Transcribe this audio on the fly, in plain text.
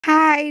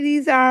Hi,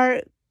 these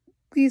are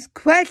these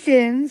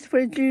questions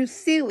for Drew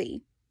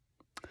Seeley.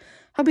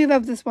 Hope you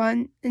love this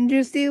one. And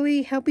Drew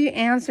Seeley, help you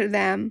answer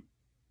them.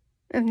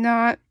 If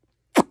not,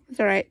 it's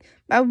alright.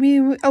 I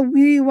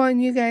really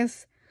want you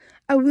guys,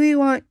 I really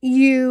want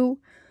you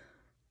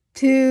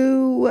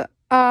to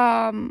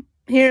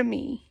hear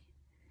me,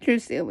 Drew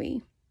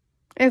Seeley.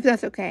 If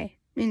that's okay,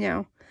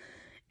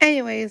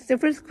 Anyways, the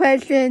first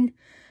question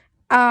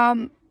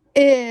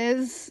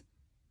is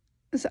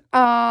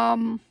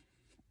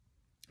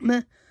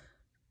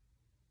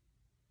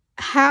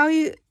how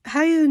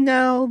you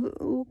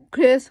know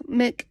Chris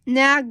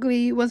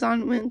McNally was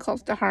on When It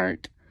Comes to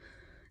Heart?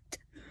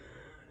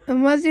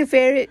 And what's your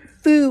favorite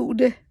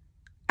food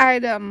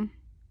item?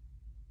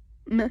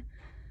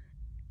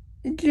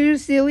 Drew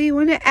Seeley,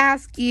 want to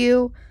ask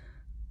you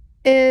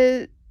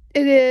how'd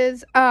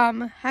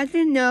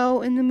you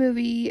know in the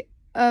movie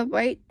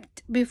Right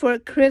Before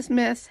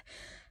Christmas,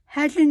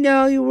 how'd you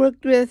know you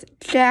worked with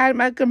Chad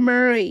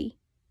Montgomery?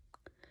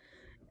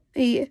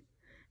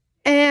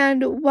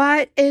 And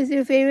what is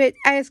your favorite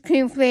ice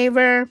cream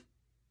flavor?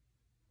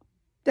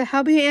 To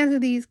help you answer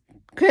these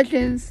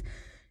questions,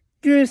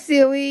 Drew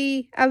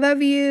Seeley, I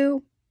love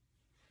you.